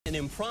An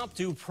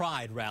impromptu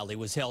pride rally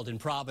was held in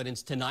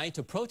Providence tonight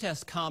to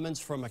protest comments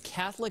from a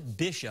Catholic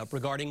bishop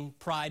regarding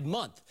Pride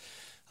Month.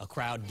 A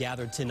crowd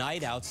gathered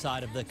tonight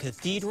outside of the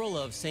Cathedral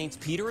of Saints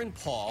Peter and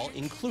Paul,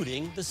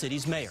 including the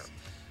city's mayor.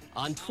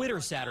 On Twitter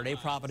Saturday,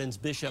 Providence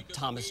Bishop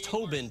Thomas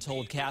Tobin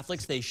told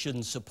Catholics they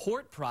shouldn't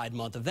support Pride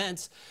Month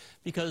events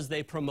because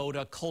they promote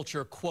a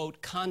culture,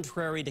 quote,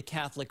 contrary to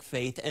Catholic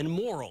faith and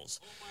morals.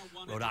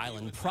 Rhode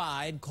Island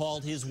Pride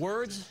called his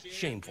words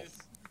shameful.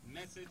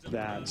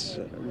 That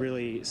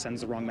really sends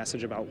the wrong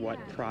message about what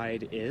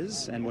pride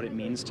is and what it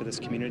means to this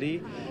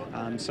community.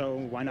 So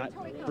why not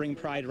bring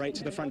pride right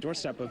to the front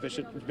doorstep of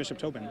Bishop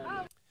Tobin?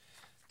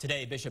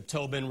 Today, Bishop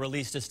Tobin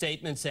released a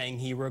statement saying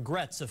he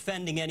regrets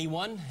offending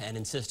anyone and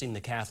insisting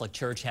the Catholic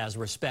Church has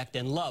respect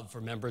and love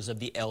for members of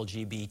the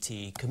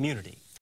LGBT community.